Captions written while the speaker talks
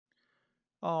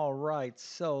All right,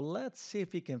 so let's see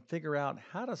if you can figure out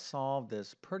how to solve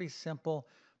this pretty simple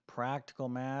practical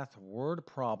math word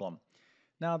problem.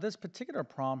 Now, this particular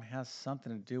problem has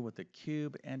something to do with the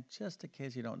cube, and just in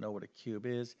case you don't know what a cube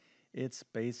is, it's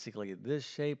basically this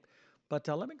shape. But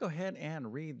let me go ahead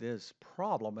and read this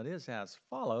problem. It is as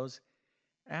follows.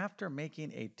 After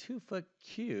making a 2-foot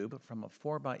cube from a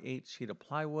 4 by 8 sheet of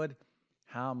plywood,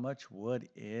 how much wood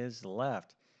is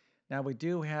left? Now we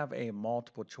do have a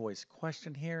multiple choice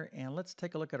question here, and let's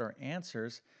take a look at our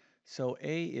answers. So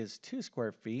A is 2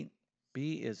 square feet,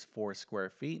 B is 4 square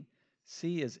feet,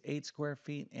 C is 8 square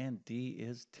feet, and D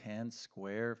is 10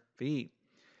 square feet.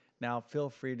 Now feel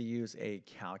free to use a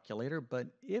calculator, but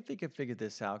if you can figure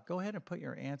this out, go ahead and put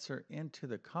your answer into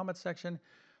the comment section.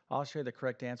 I'll show you the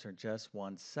correct answer in just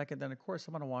 1 second. Then of course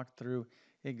I'm going to walk through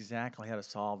exactly how to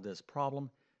solve this problem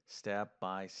step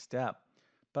by step.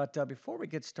 But before we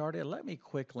get started, let me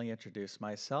quickly introduce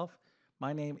myself.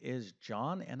 My name is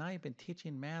John, and I've been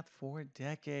teaching math for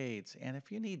decades. And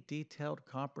if you need detailed,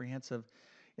 comprehensive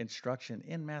instruction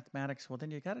in mathematics, well,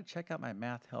 then you got to check out my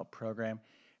math help program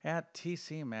at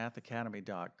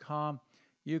tcmathacademy.com.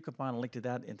 You can find a link to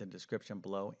that in the description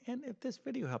below. And if this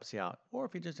video helps you out, or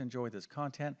if you just enjoy this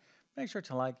content, make sure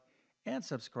to like and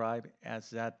subscribe, as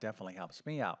that definitely helps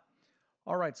me out.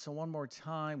 All right, so one more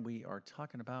time, we are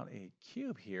talking about a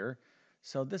cube here.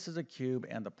 So this is a cube,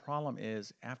 and the problem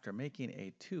is after making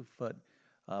a 2-foot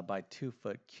by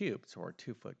 2-foot cube, so a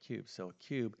 2-foot cube. So a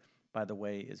cube, by the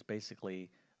way, is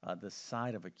basically the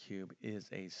side of a cube is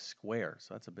a square.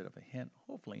 So that's a bit of a hint.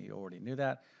 Hopefully you already knew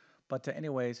that. But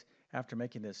anyways, after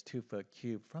making this 2-foot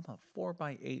cube from a 4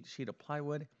 by 8 sheet of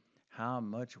plywood, how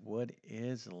much wood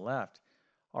is left?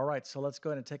 All right, so let's go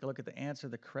ahead and take a look at the answer.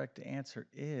 The correct answer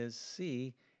is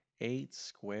C, 8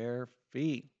 square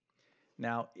feet.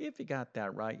 Now, if you got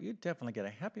that right, you definitely get a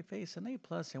happy face, an A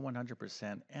plus, a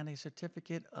 100%, and a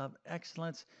certificate of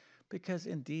excellence because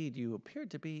indeed you appear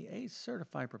to be a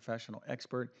certified professional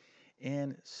expert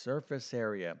in surface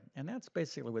area. And that's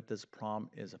basically what this problem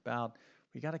is about.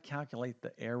 We got to calculate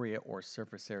the area or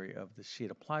surface area of the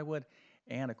sheet of plywood.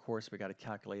 And of course, we got to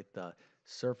calculate the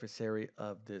surface area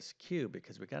of this cube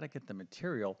because we got to get the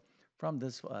material from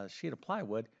this sheet of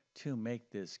plywood to make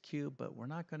this cube, but we're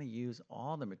not going to use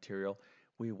all the material.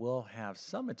 We will have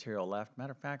some material left.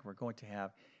 Matter of fact, we're going to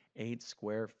have 8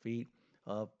 square feet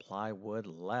of plywood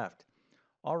left.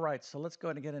 All right, so let's go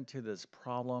ahead and get into this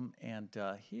problem. And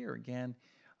here again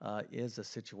is a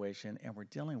situation, and we're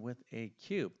dealing with a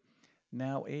cube.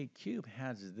 Now, a cube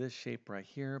has this shape right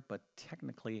here, but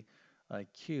technically a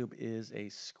cube is a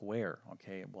square,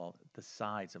 okay? Well, the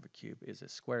sides of a cube is a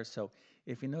square. So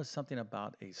if you know something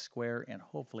about a square and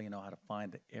hopefully you know how to find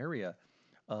the area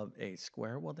of a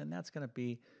square, well, then that's going to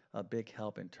be a big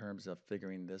help in terms of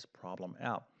figuring this problem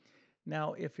out.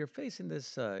 Now, if you're facing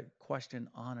this question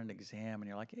on an exam and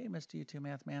you're like, hey, Mr. YouTube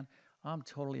Math Man, I'm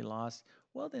totally lost,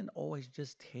 well, then always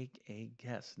just take a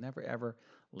guess. Never ever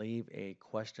leave a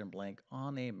question blank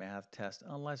on a math test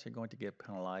unless you're going to get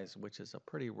penalized, which is a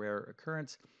pretty rare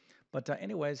occurrence. But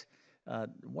anyways,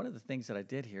 one of the things that I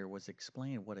did here was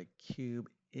explain what a cube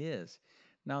is.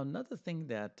 Now, another thing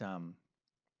that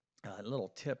a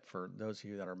little tip for those of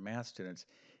you that are math students,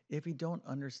 if you don't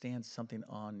understand something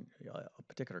on a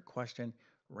particular question,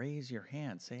 raise your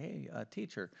hand. Say, hey,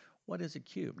 teacher, what is a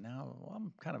cube? Now,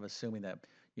 I'm kind of assuming that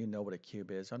you know what a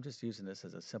cube is. I'm just using this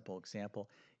as a simple example.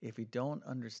 If you don't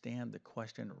understand the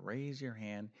question, raise your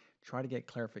hand. Try to get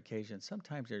clarification.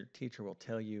 Sometimes your teacher will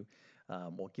tell you,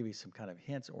 will give you some kind of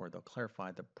hints, or they'll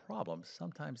clarify the problem.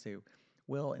 Sometimes they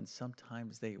will and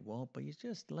sometimes they won't, but you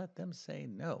just let them say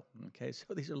no. Okay, so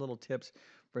these are little tips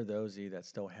for those of you that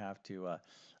still have to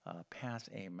pass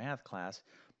a math class.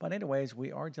 But anyways,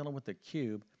 we are dealing with a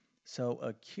cube. So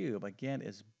a cube, again,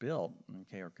 is built,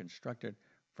 okay, or constructed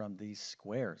from these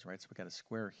squares, right? So we got a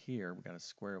square here, we got a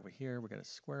square over here, we got a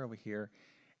square over here.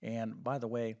 And by the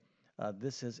way,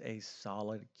 this is a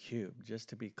solid cube, just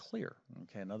to be clear.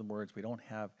 Okay, in other words, we don't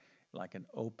have like an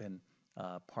open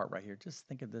part right here. Just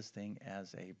think of this thing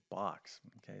as a box.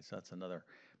 Okay, so that's another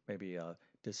maybe a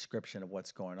description of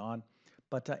what's going on.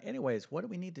 But anyways, what do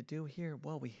we need to do here?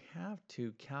 Well, we have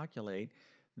to calculate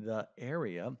the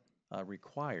area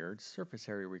required, surface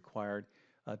area required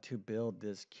to build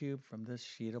this cube from this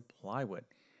sheet of plywood.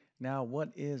 Now, what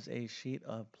is a sheet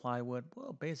of plywood?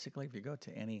 Well, basically, if you go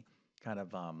to any kind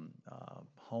of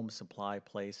home supply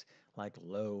place like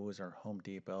Lowe's or Home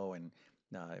Depot, and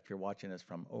if you're watching this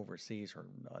from overseas or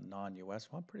non-US,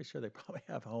 well, I'm pretty sure they probably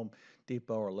have Home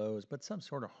Depot or Lowe's, but some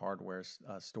sort of hardware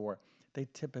store, they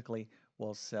typically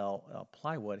will sell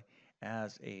plywood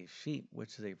as a sheet,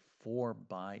 which is a 4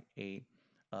 by 8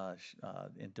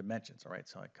 in dimensions. All right,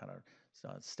 so I kind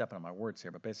of stepping on my words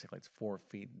here, but basically it's 4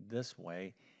 feet this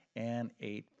way and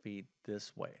 8 feet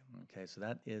this way. Okay, so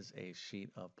that is a sheet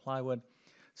of plywood.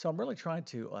 So I'm really trying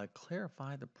to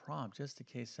clarify the problem just in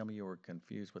case some of you were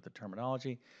confused with the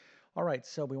terminology. All right,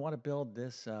 so we want to build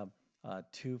this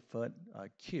 2-foot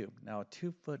cube. Now, a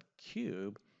 2-foot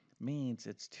cube means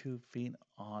it's 2 feet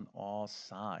on all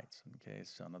sides. Okay,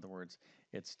 so in other words,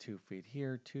 it's 2 feet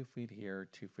here, 2 feet here,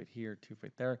 2 feet here, 2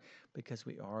 feet there, because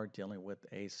we are dealing with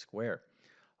a square.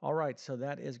 All right, so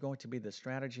that is going to be the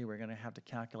strategy. We're going to have to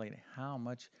calculate how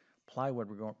much plywood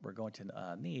we're going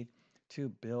to need to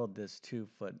build this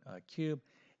 2-foot cube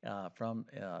from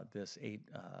this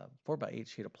 4x8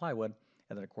 sheet of plywood.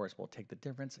 And then, of course, we'll take the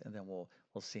difference, and then we'll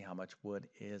see how much wood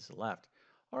is left.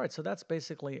 All right, so that's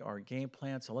basically our game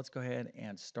plan. So let's go ahead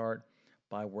and start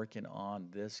by working on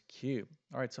this cube.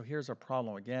 All right, so here's our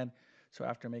problem again. So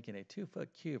after making a 2-foot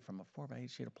cube from a 4x8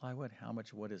 sheet of plywood, how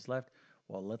much wood is left?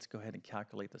 Well, let's go ahead and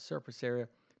calculate the surface area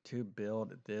to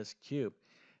build this cube.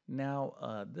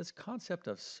 Now, this concept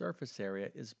of surface area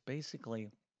is basically,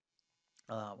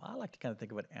 I like to kind of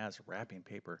think of it as wrapping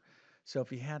paper. So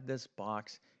if you had this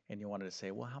box and you wanted to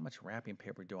say, well, how much wrapping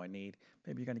paper do I need?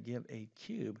 Maybe you're going to give a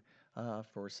cube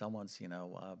for someone's,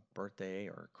 birthday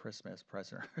or Christmas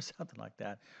present or something like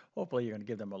that. Hopefully, you're going to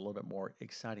give them a little bit more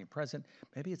exciting present.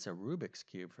 Maybe it's a Rubik's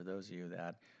Cube for those of you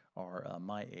that are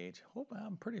my age.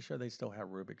 I'm pretty sure they still have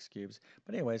Rubik's Cubes.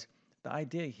 But anyways, the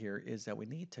idea here is that we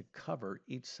need to cover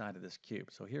each side of this cube.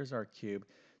 So here's our cube.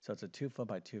 So it's a 2-foot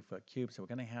by 2-foot cube. So we're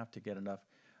going to have to get enough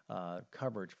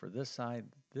coverage for this side,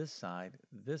 this side,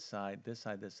 this side, this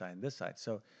side, this side, and this side.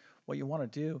 So what you want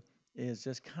to do is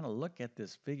just kind of look at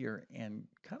this figure and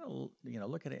kind of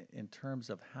look at it in terms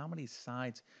of how many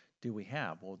sides do we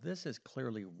have. Well, this is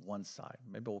clearly one side.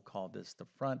 Maybe we'll call this the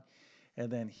front. And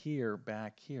then here,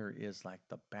 back here is like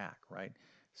the back, right?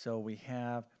 So we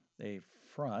have a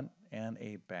front and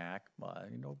a back.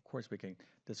 Of course, we can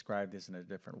describe this in a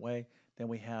different way. Then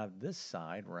we have this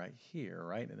side right here,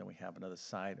 right? And then we have another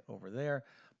side over there.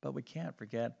 But we can't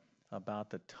forget about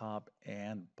the top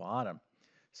and bottom.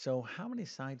 So how many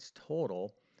sides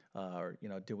total,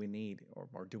 do we need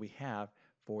or do we have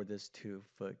for this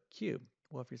 2-foot cube?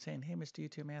 Well, if you're saying, hey, Mr.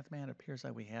 YouTube Math Man, it appears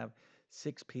like we have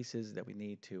 6 pieces that we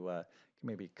need to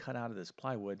maybe cut out of this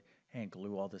plywood and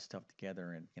glue all this stuff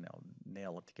together and,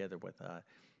 nail it together with a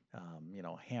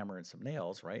hammer and some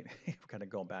nails, right? We're kind of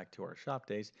going back to our shop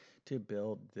days to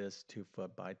build this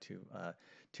 2-foot by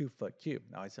 2-foot cube.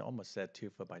 Now, almost said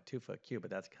 2-foot by 2-foot cube,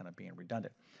 but that's kind of being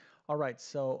redundant. All right,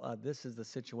 so this is the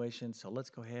situation. So let's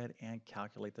go ahead and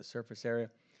calculate the surface area.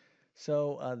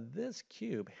 So this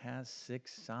cube has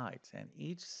 6 sides, and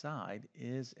each side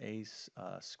is a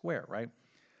square, right?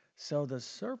 So the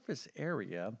surface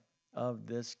area of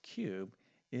this cube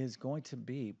is going to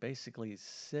be basically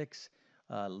 6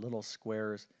 little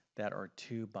squares that are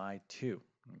 2 by 2.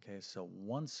 Okay, so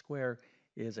one square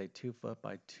is a 2-foot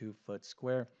by 2-foot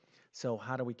square. So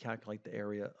how do we calculate the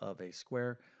area of a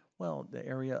square? Well, the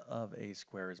area of a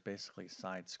square is basically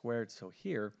side squared. So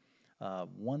here,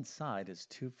 one side is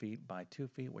 2 feet by 2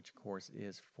 feet, which of course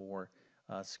is 4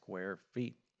 square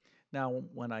feet. Now,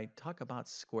 when I talk about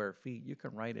square feet, you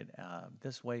can write it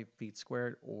this way, feet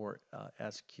squared, or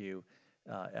SQ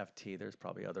FT. There's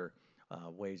probably other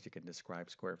ways you can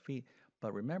describe square feet.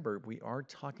 But remember, we are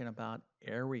talking about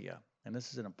area. And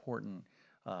this is an important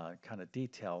kind of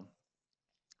detail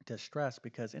to stress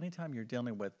because anytime you're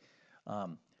dealing with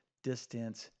um,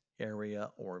 distance,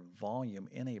 area, or volume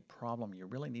in a problem, you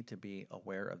really need to be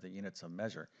aware of the units of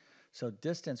measure. So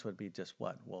distance would be just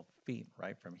what? Well, feet,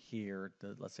 right? From here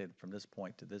to, let's say from this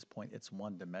point to this point, it's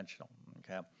one dimensional,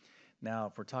 okay? Now,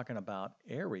 if we're talking about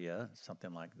area,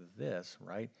 something like this,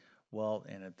 right? Well,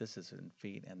 and if this is in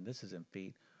feet and this is in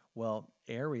feet, well,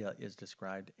 area is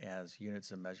described as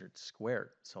units of measured squared.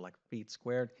 So like feet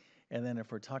squared. And then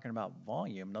if we're talking about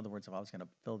volume, in other words, if I was going to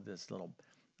fill this little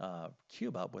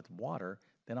cube up with water,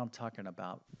 then I'm talking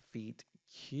about feet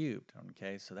cubed,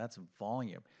 okay? So that's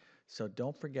volume. So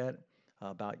don't forget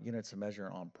about units of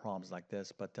measure on problems like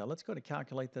this, but let's go to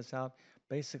calculate this out.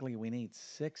 Basically, we need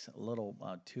 6 little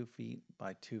 2 feet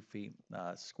by 2 feet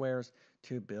squares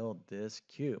to build this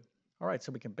cube. All right,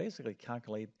 so we can basically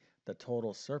calculate the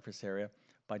total surface area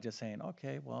by just saying,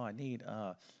 okay, well, I need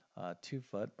 2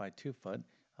 foot by 2 foot.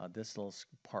 This little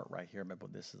part right here, remember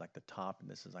this is like the top and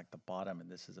this is like the bottom and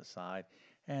this is the side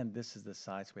and this is the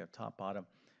side, so we have top, bottom.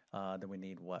 Then we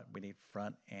need what? We need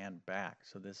front and back.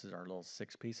 So this is our little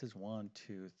 6 pieces. 1,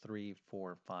 2, 3,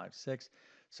 4, 5, 6.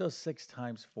 So 6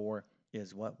 times 4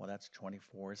 is what? Well, that's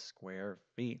 24 square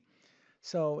feet.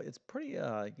 So it's pretty,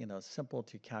 simple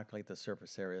to calculate the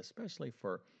surface area, especially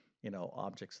for,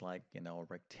 objects like, a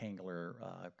rectangular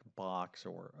box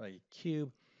or a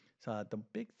cube. So the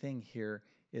big thing here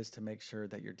is to make sure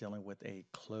that you're dealing with a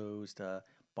closed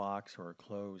box or a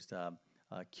closed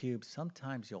cube.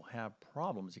 Sometimes you'll have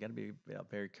problems. You got to be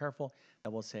very careful. That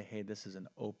will say, hey, this is an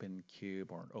open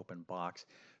cube or an open box.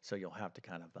 So you'll have to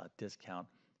kind of discount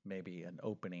maybe an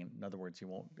opening. In other words, you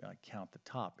won't count the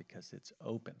top because it's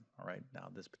open. All right. Now,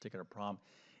 this particular problem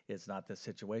is not this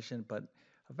situation, but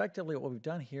effectively what we've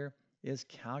done here is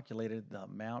calculated the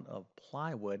amount of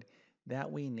plywood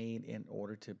that we need in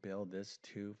order to build this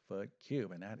 2-foot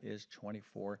cube, and that is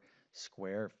 24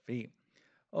 square feet.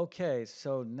 Okay,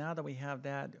 so now that we have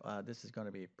that, this is going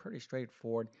to be pretty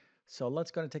straightforward. So let's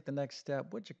go and take the next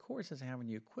step, which of course is having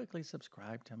you quickly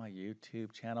subscribe to my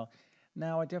YouTube channel.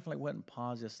 Now, I definitely wouldn't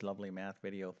pause this lovely math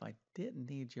video if I didn't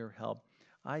need your help.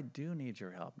 I do need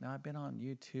your help. Now, I've been on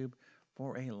YouTube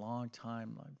for a long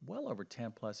time, like well over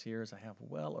 10 plus years. I have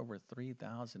well over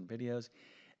 3,000 videos,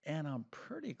 and I'm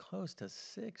pretty close to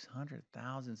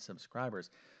 600,000 subscribers.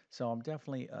 So I'm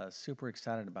definitely super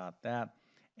excited about that.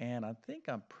 And I think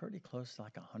I'm pretty close to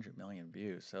like 100 million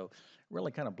views. So it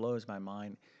really kind of blows my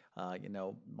mind.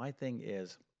 My thing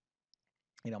is,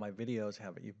 my videos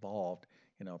have evolved,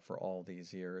 for all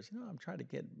these years. I'm trying to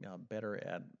get better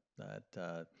at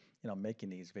making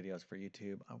these videos for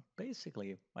YouTube.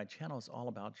 Basically, my channel is all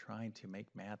about trying to make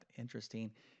math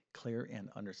interesting, clear, and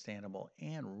understandable,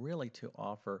 and really to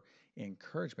offer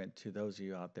encouragement to those of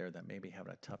you out there that may be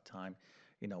having a tough time,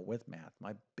 with math.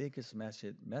 My biggest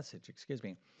message, excuse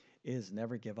me, is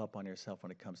never give up on yourself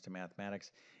when it comes to mathematics.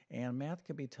 And math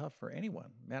can be tough for anyone.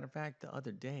 Matter of fact, the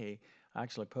other day, I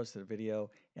actually posted a video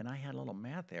and I had a little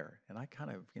math error and I kind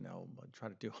of, try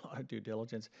to do a lot of due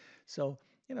diligence. So,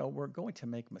 we're going to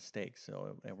make mistakes.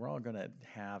 So, and we're all going to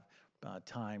have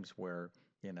times where,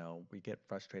 we get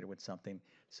frustrated with something.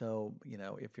 So,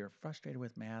 if you're frustrated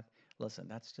with math, listen,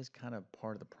 that's just kind of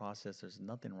part of the process. There's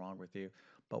nothing wrong with you.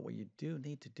 But what you do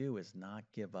need to do is not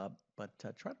give up, but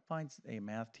try to find a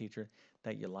math teacher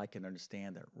that you like and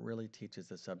understand that really teaches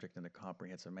the subject in a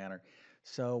comprehensive manner.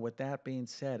 So with that being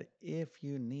said, if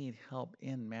you need help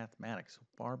in mathematics,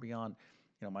 far beyond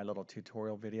my little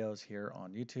tutorial videos here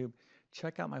on YouTube,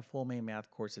 check out my full main math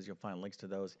courses. You'll find links to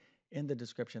those in the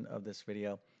description of this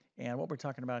video. And what we're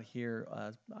talking about here,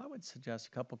 I would suggest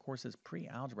a couple courses.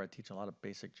 Pre-Algebra, I teach a lot of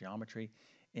basic geometry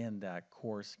in that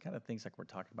course, kind of things like we're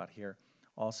talking about here.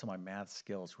 Also, my Math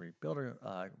Skills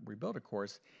Rebuilder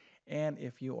course. And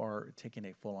if you are taking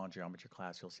a full-on geometry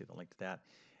class, you'll see the link to that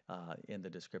in the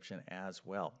description as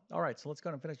well. All right, so let's go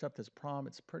ahead and finish up this problem.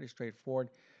 It's pretty straightforward.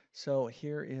 So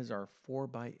here is our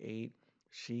 4x8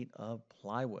 sheet of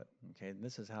plywood. Okay, and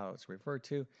this is how it's referred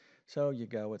to. So you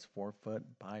go, it's 4 foot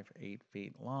by 8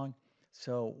 feet long.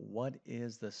 So what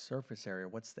is the surface area?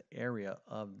 What's the area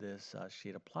of this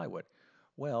sheet of plywood?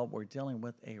 Well, we're dealing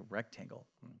with a rectangle.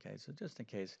 Okay, so just in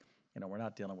case, we're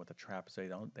not dealing with a trapezoid.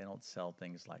 They don't sell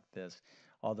things like this,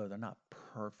 although they're not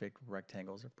perfect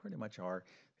rectangles. They pretty much are.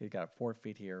 You've got 4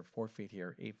 feet here, 4 feet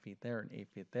here, 8 feet there, and 8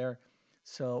 feet there.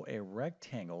 So a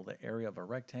rectangle, the area of a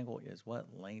rectangle is what?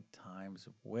 Length times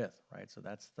width, right? So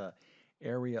that's the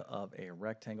area of a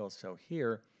rectangle. So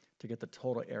here, to get the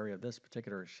total area of this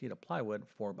particular sheet of plywood,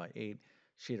 4x8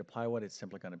 sheet of plywood, it's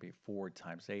simply going to be 4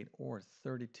 times 8 or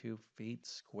 32 feet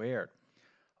squared.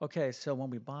 Okay, so when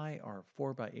we buy our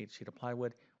 4x8 sheet of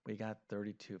plywood, we got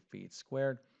 32 feet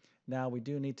squared. Now we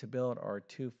do need to build our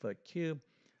 2-foot cube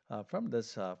from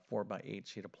this 4x8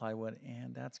 sheet of plywood,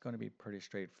 and that's going to be pretty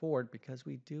straightforward because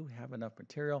we do have enough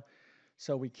material.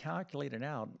 So we calculated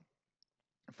out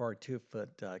for our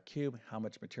 2-foot cube how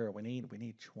much material we need. We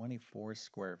need 24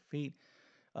 square feet,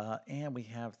 and we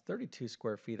have 32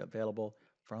 square feet available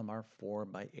from our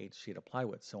 4x8 sheet of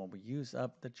plywood. So when we use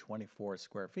up the 24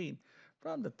 square feet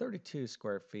from the 32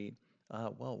 square feet,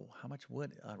 well, how much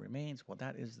wood remains? Well,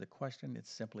 that is the question. It's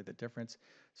simply the difference.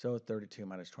 So 32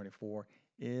 minus 24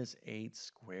 is 8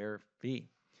 square feet.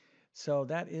 So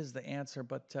that is the answer,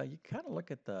 but you kind of look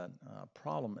at the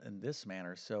problem in this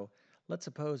manner. So let's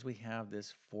suppose we have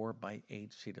this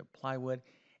 4x8 sheet of plywood,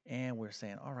 and we're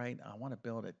saying, all right, I want to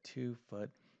build a 2-foot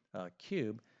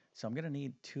cube. So I'm going to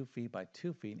need 2 feet by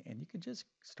 2 feet, and you can just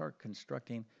start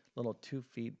constructing little 2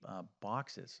 feet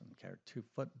boxes, okay, or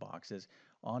 2-foot boxes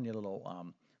on your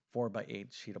little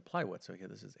 4x8 sheet of plywood. So here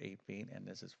this is 8 feet, and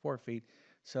this is 4 feet.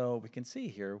 So we can see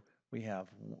here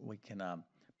we can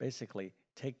basically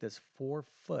take this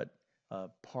 4-foot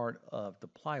part of the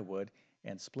plywood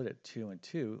and split it 2 and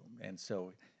 2. And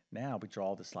so now we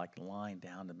draw this like line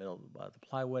down the middle of the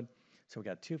plywood. So we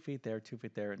got 2 feet there, 2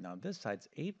 feet there. Now this side's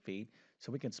 8 feet.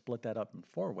 So we can split that up in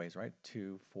four ways, right?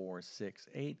 2, 4, 6,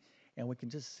 8. And we can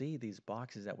just see these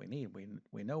boxes that we need.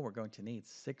 We know we're going to need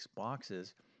 6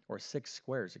 boxes or 6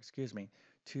 squares, excuse me,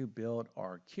 to build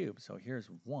our cube. So here's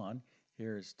 1,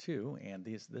 here's 2, and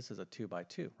this is a 2 by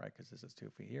 2, right? Because this is 2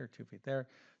 feet here, 2 feet there.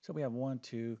 So we have 1,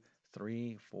 2,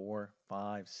 3, 4,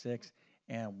 5, 6.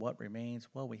 And what remains?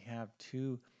 Well, we have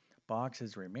 2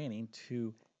 boxes remaining,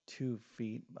 2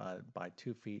 feet by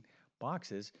 2 feet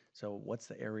boxes. So what's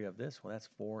the area of this? Well, that's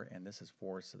 4, and this is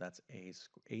 4, so that's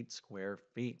 8 square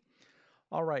feet.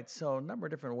 All right, so a number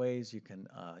of different ways you can,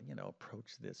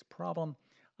 approach this problem.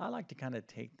 I like to kind of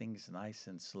take things nice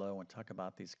and slow and talk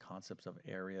about these concepts of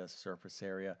area, surface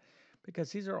area,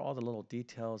 because these are all the little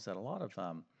details that a lot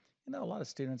of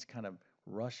students kind of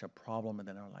rush a problem and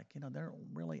then they're like, they don't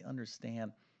really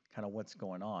understand kind of what's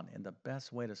going on. And the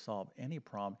best way to solve any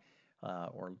problem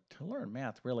or to learn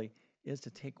math really is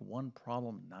to take one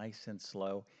problem nice and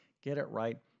slow, get it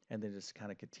right, and then just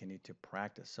kind of continue to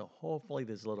practice. So hopefully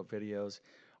these little videos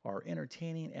are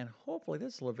entertaining and hopefully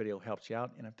this little video helps you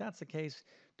out. And if that's the case,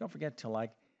 don't forget to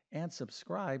like and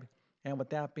subscribe. And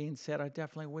with that being said, I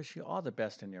definitely wish you all the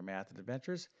best in your math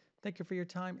adventures. Thank you for your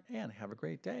time and have a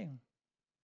great day.